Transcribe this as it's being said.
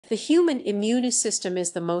The human immune system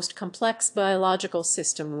is the most complex biological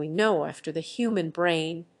system we know after the human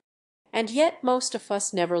brain, and yet most of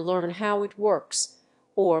us never learn how it works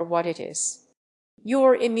or what it is.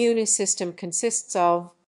 Your immune system consists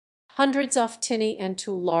of hundreds of tiny and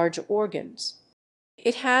too large organs.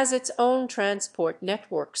 It has its own transport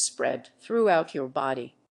network spread throughout your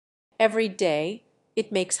body. Every day,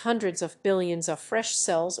 it makes hundreds of billions of fresh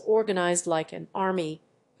cells organized like an army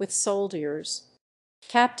with soldiers,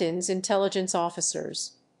 captains, intelligence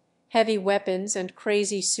officers, heavy weapons, and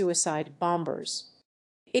crazy suicide bombers.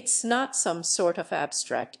 It's not some sort of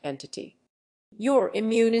abstract entity. Your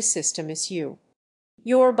immune system is you.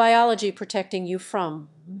 Your biology protecting you from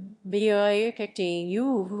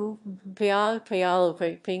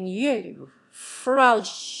protecting you from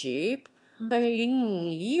sheep.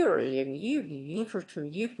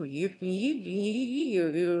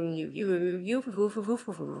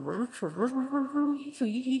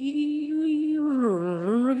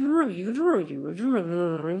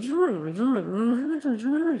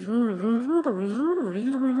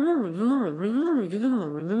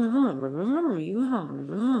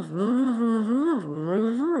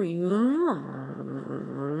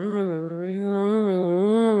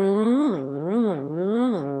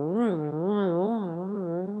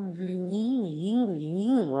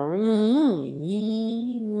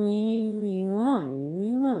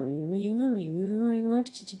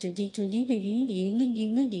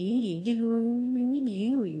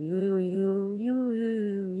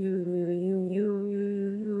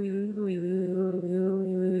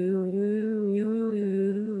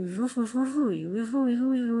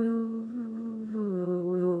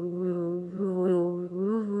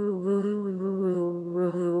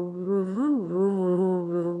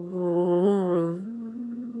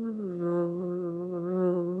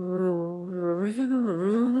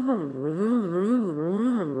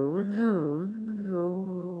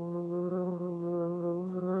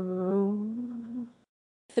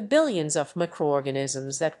 The billions of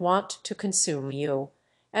microorganisms that want to consume you,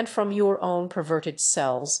 and from your own perverted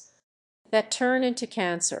cells that turn into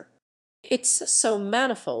cancer. It's so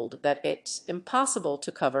manifold that it's impossible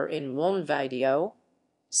to cover in one video,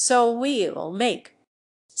 so we'll make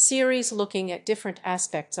series looking at different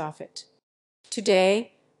aspects of it.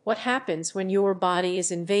 Today, what happens when your body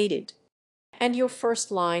is invaded and your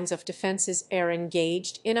first lines of defenses are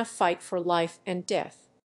engaged in a fight for life and death.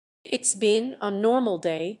 It's been a normal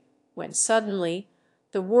day when suddenly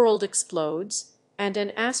the world explodes and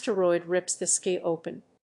an asteroid rips the sky open.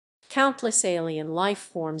 Countless alien life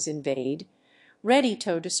forms invade, ready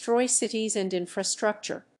to destroy cities and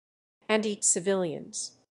infrastructure and eat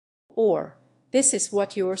civilians. Or this is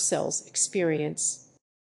what your cells experience.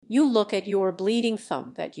 You look at your bleeding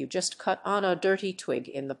thumb that you just cut on a dirty twig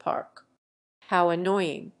in the park. How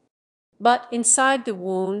annoying. But inside the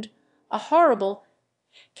wound, a horrible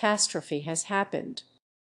catastrophe has happened.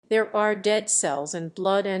 There are dead cells and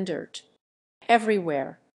blood and dirt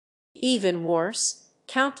everywhere. Even worse,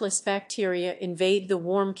 countless bacteria invade the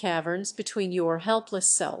warm caverns between your helpless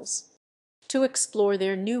cells to explore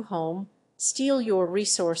their new home, steal your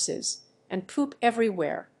resources, and poop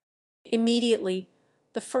everywhere. Immediately,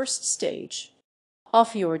 the first stage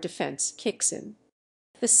of your defense kicks in.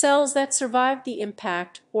 The cells that survive the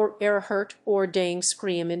impact or are hurt or dying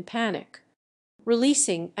scream in panic,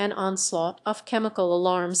 releasing an onslaught of chemical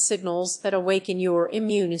alarm signals that awaken your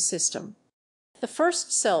immune system. The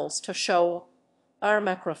first cells to show are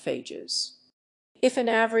macrophages. If an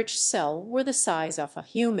average cell were the size of a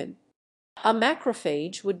human, a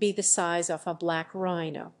macrophage would be the size of a black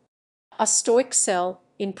rhino. A stoic cell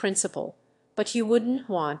in principle, but you wouldn't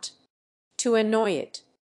want to annoy it.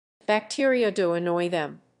 Bacteria do annoy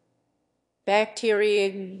them. Bacteria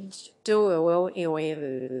do annoy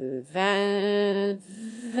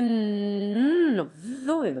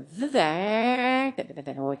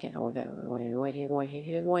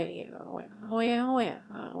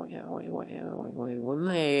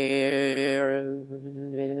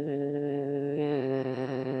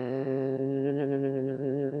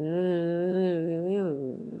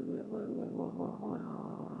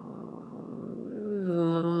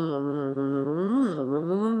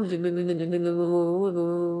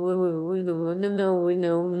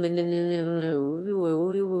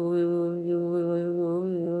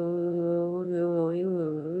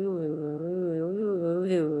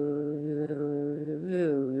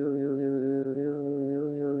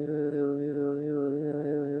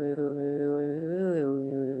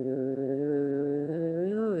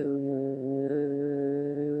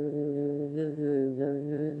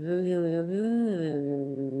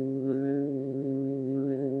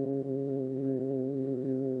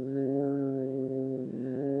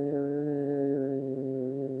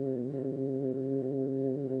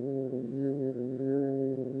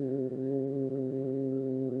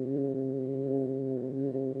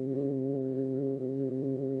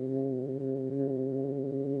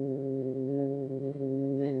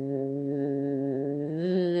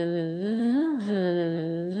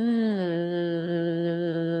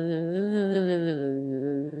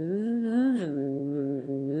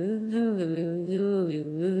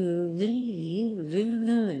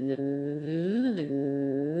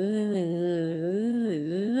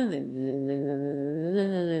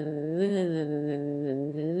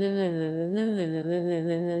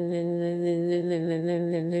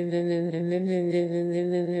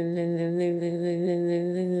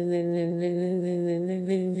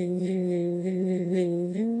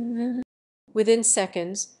Within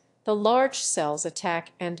seconds, the large cells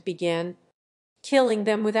attack and begin killing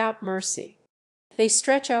them without mercy. They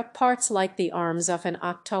stretch out parts like the arms of an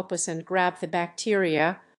octopus and grab the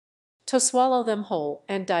bacteria to swallow them whole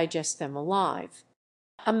and digest them alive.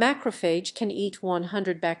 A macrophage can eat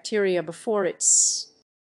 100 bacteria before it's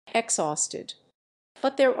exhausted.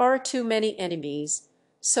 But there are too many enemies,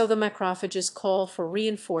 so the macrophages call for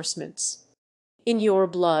reinforcements. In your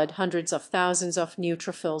blood, hundreds of thousands of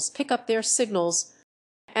neutrophils pick up their signals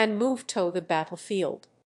and move to the battlefield.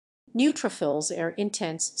 Neutrophils are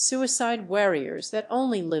intense suicide warriors that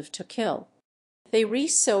only live to kill. They are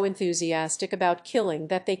so enthusiastic about killing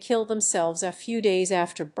that they kill themselves a few days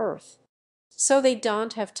after birth. So they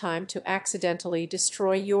don't have time to accidentally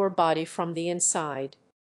destroy your body from the inside.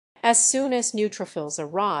 As soon as neutrophils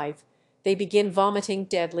arrive, they begin vomiting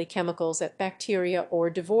deadly chemicals at bacteria or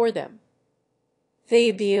devour them. They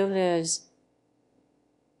abuse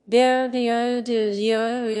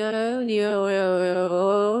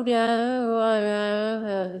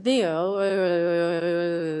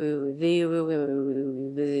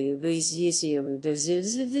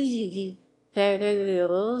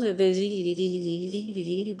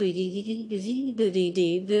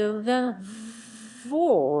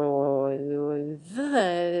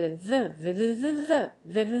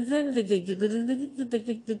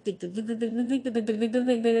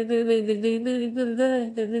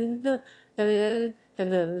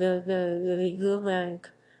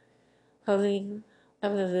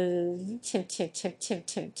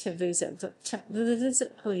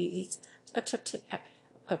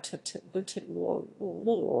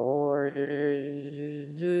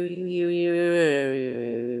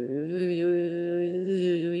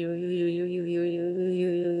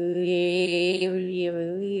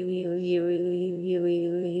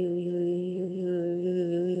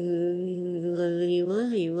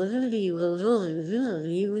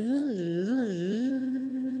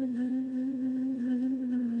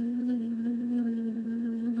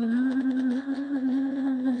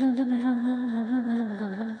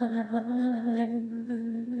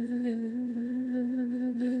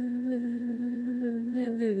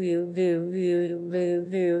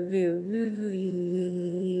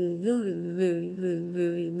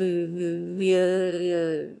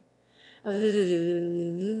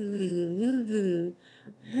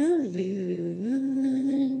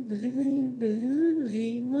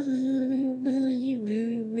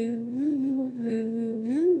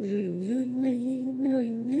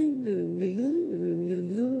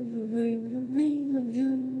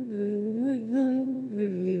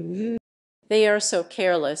They are so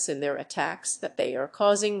careless in their attacks that they are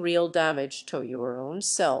causing real damage to your own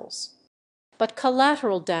cells. But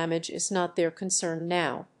collateral damage is not their concern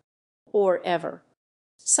now, or ever.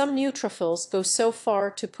 Some neutrophils go so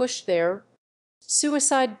far to push their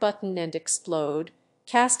suicide button and explode,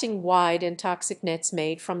 casting wide and toxic nets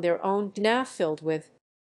made from their own DNA filled with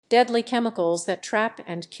deadly chemicals that trap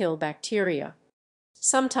and kill bacteria.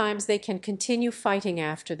 Sometimes they can continue fighting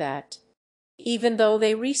after that, even though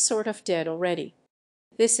they were sort of dead already.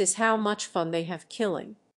 This is how much fun they have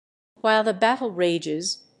killing. While the battle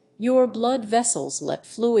rages, your blood vessels let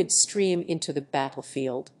fluid stream into the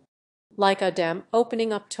battlefield, like a dam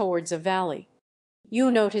opening up towards a valley.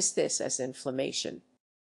 You notice this as inflammation.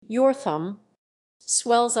 Your thumb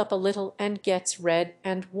swells up a little and gets red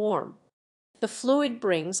and warm. The fluid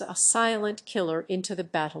brings a silent killer into the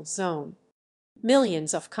battle zone.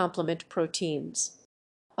 Millions of complement proteins.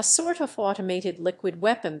 A sort of automated liquid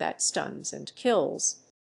weapon that stuns and kills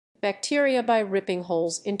bacteria by ripping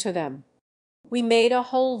holes into them. We made a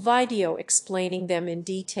whole video explaining them in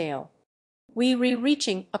detail. We're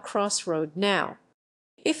reaching a crossroad now.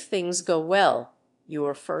 If things go well,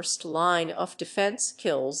 your first line of defense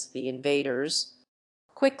kills the invaders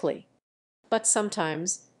quickly. But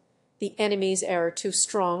sometimes the enemies are too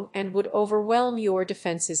strong and would overwhelm your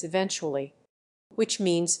defenses eventually, which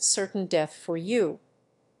means certain death for you,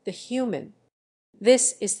 the human.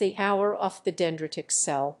 This is the hour of the dendritic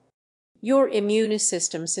cell, your immune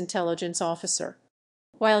system's intelligence officer,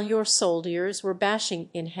 while your soldiers were bashing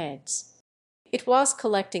in heads. It was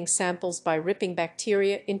collecting samples by ripping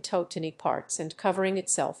bacteria into tiny parts and covering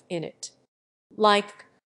itself in it, like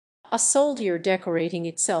a soldier decorating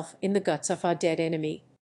itself in the guts of a dead enemy.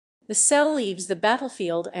 The cell leaves the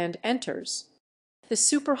battlefield and enters the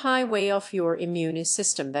superhighway of your immune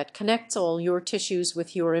system that connects all your tissues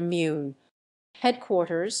with your immune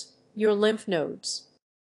headquarters, your lymph nodes.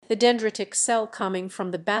 The dendritic cell coming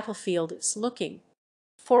from the battlefield is looking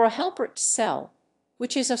for a helper cell,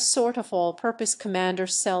 which is a sort of all-purpose commander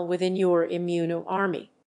cell within your immune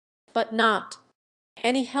army, but not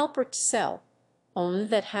any helper cell, only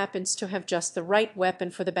that happens to have just the right weapon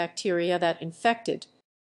for the bacteria that infected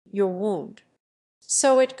your wound.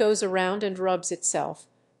 So it goes around and rubs itself,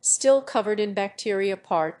 still covered in bacteria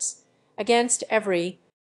parts, against every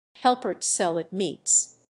helper cell it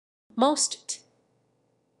meets. Most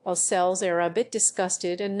cells are a bit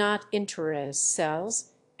disgusted and not interested. Cells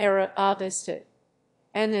are obviously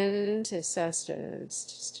and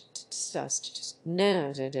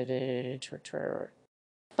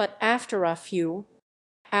but after a few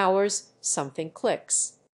hours something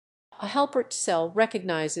clicks. A helper cell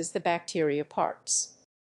recognizes the bacteria parts.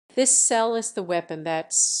 This cell is the weapon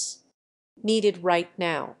that's needed right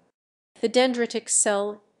now. The dendritic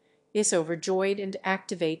cell is overjoyed and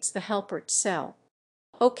activates the helper cell.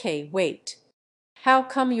 Okay, wait. How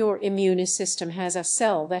come your immune system has a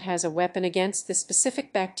cell that has a weapon against the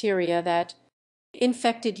specific bacteria that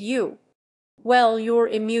infected you? Well, your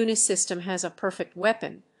immune system has a perfect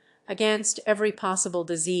weapon against every possible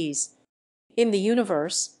disease in the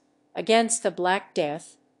universe, against the Black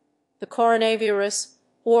Death, the coronavirus,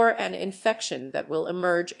 or an infection that will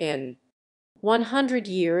emerge in 100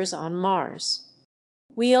 years on Mars.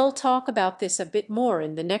 We'll talk about this a bit more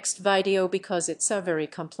in the next video because it's very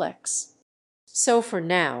complex. So for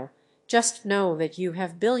now, just know that you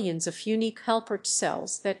have billions of unique helper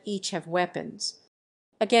cells that each have weapons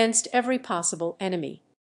against every possible enemy.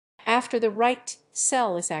 After the right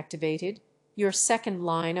cell is activated, your second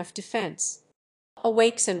line of defense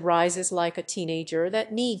awakes and rises like a teenager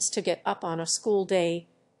that needs to get up on a school day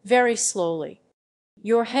very slowly.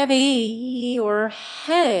 You're heavy, or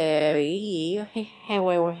heavy,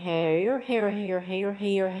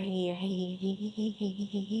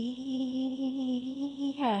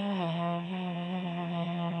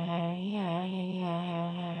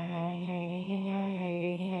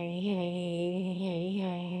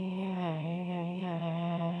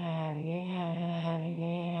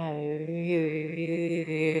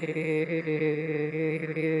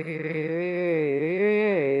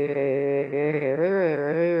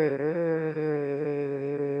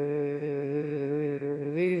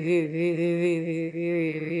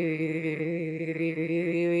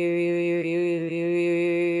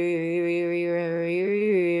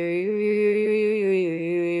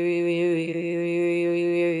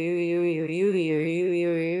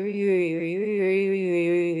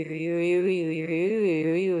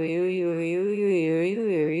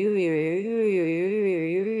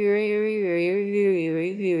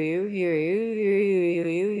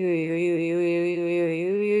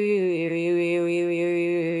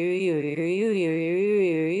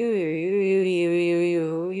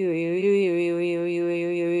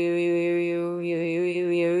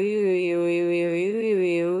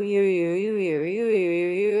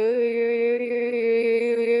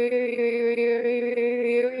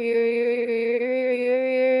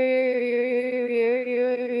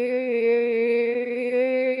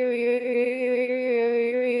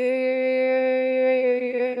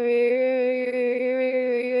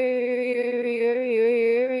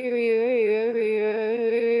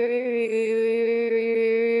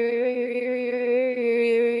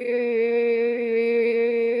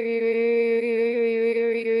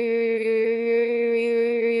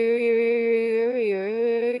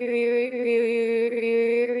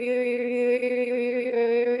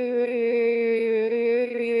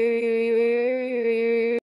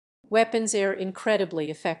 Weapons are incredibly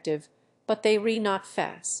effective, but they not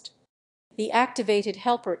fast. The activated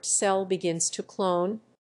helper cell begins to clone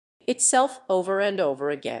itself over and over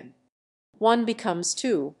again. One becomes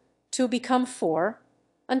two, two become four,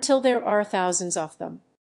 until there are thousands of them.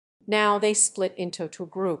 Now they split into two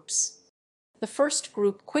groups. The first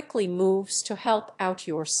group quickly moves to help out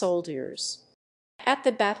your soldiers. At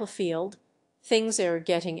the battlefield, things are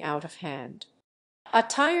getting out of hand. A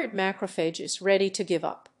tired macrophage is ready to give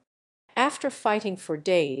up. After fighting for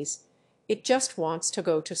days, it just wants to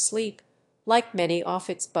go to sleep, like many of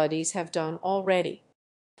its buddies have done already.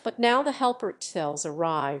 But now the helper cells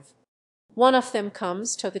arrive. One of them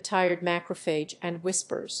comes to the tired macrophage and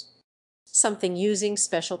whispers something using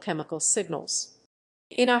special chemical signals.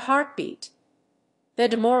 In a heartbeat, the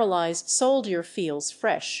demoralized soldier feels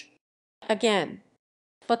fresh again.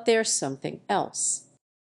 But there's something else.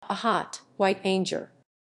 A hot, white angel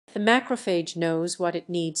The macrophage knows what it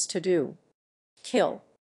needs to do: kill.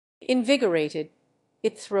 Invigorated,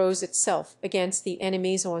 it throws itself against the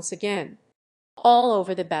enemies once again, all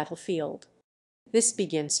over the battlefield. This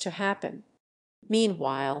begins to happen.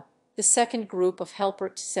 Meanwhile, the second group of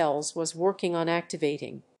helper cells was working on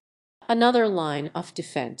activating another line of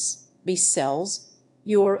defense: B cells,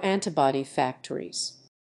 your antibody factories.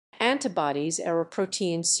 Antibodies are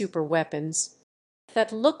protein superweapons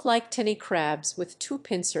that look like tiny crabs with two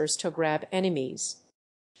pincers to grab enemies,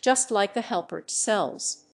 just like the helper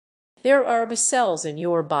cells. There are B cells in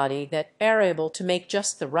your body that are able to make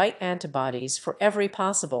just the right antibodies for every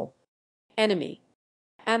possible enemy,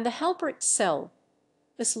 and the helper cell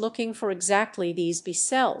is looking for exactly these B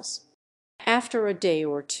cells. After a day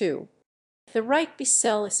or two, the right B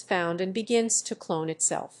cell is found and begins to clone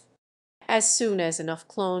itself. As soon as enough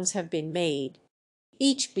clones have been made,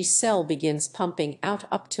 each B cell begins pumping out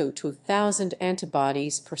up to 2,000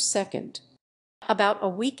 antibodies per second. About a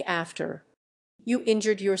week after you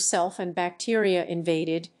injured yourself and bacteria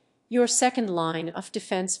invaded, your second line of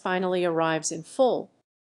defense finally arrives in full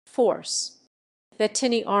force. The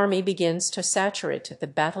tiny army begins to saturate the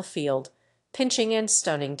battlefield, pinching and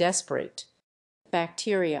stunning desperate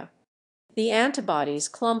bacteria. The antibodies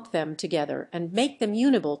clump them together and make them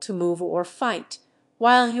unable to move or fight,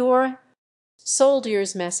 while your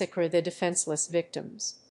soldiers massacre the defenseless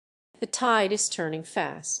victims. The tide is turning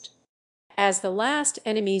fast. As the last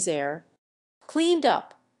enemies are cleaned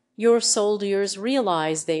up, your soldiers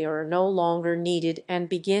realize they are no longer needed and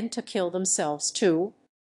begin to kill themselves to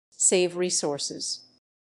save resources.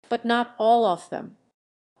 But not all of them.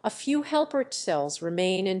 A few helper cells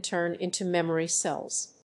remain and turn into memory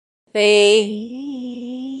cells. They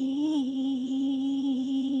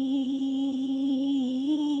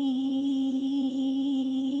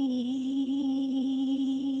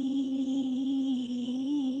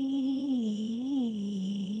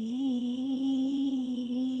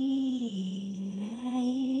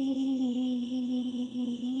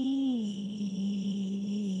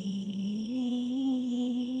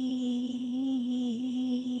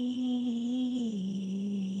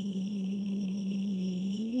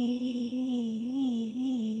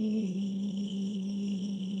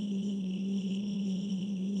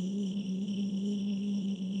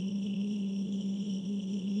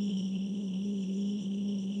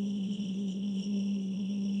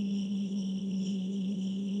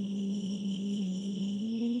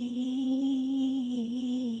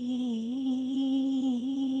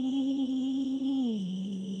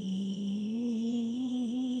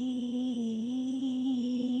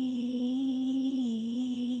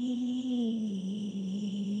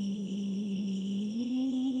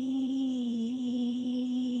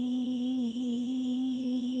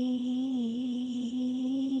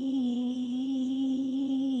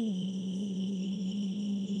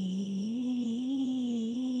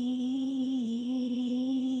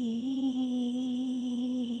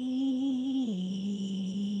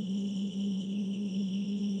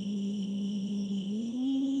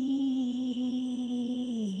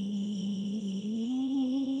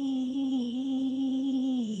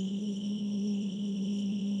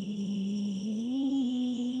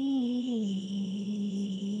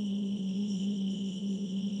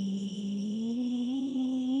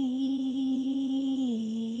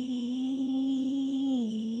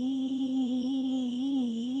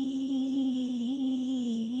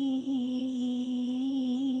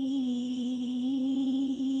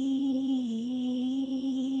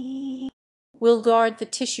will guard the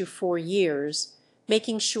tissue for years,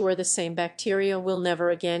 making sure the same bacteria will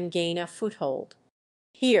never again gain a foothold.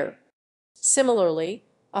 Here, similarly,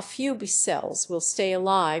 a few B cells will stay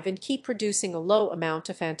alive and keep producing a low amount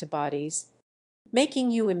of antibodies,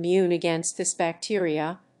 making you immune against this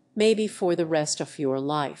bacteria, maybe for the rest of your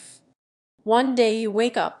life. One day you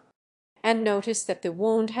wake up and notice that the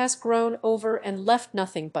wound has grown over and left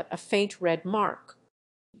nothing but a faint red mark.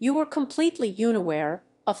 You were completely unaware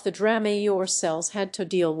of the drama your cells had to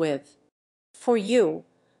deal with. For you,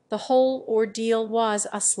 the whole ordeal was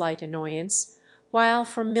a slight annoyance, while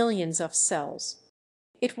for millions of cells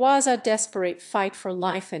it was a desperate fight for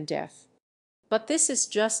life and death. But this is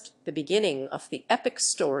just the beginning of the epic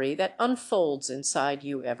story that unfolds inside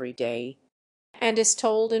you every day, and is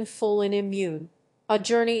told in full in Immune, a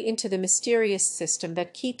journey into the mysterious system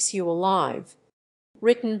that keeps you alive,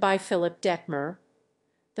 written by Philip Detmer,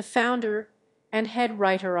 the founder and head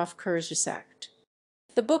writer of Kurzgesagt.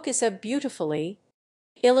 The book is a beautifully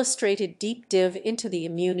illustrated deep dive into the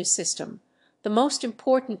immune system, the most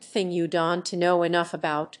important thing you don to know enough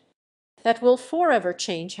about that will forever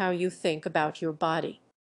change how you think about your body.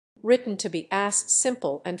 written to be as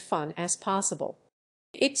simple and fun as possible.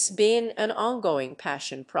 It's been an ongoing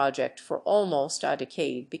passion project for almost a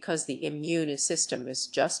decade because the immune system is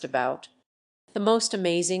just about the most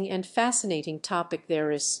amazing and fascinating topic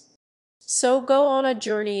there is. So go on a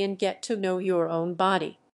journey and get to know your own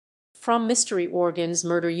body. From mystery organs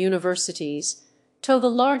murder universities to the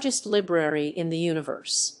largest library in the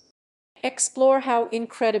universe. Explore how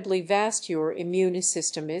incredibly vast your immune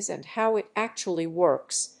system is and how it actually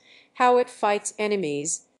works, how it fights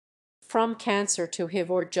enemies, from cancer to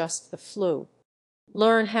HIV or just the flu.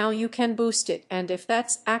 Learn how you can boost it and if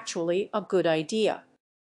that's actually a good idea.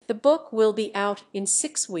 The book will be out in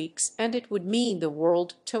 6 weeks and it would mean the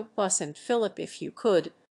world to us and Philip if you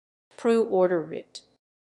could pre-order it.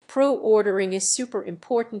 Pre-ordering is super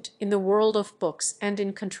important in the world of books and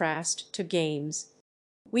in contrast to games.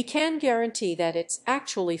 We can guarantee that it's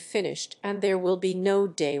actually finished and there will be no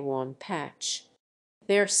day one patch.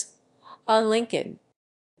 There's a link in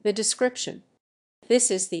the description. This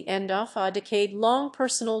is the end of a decade-long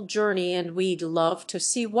personal journey and we'd love to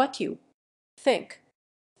see what you think.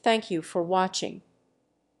 Thank you for watching.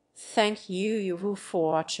 Thank you for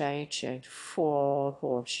watching.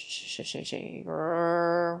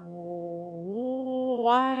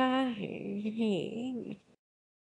 Why?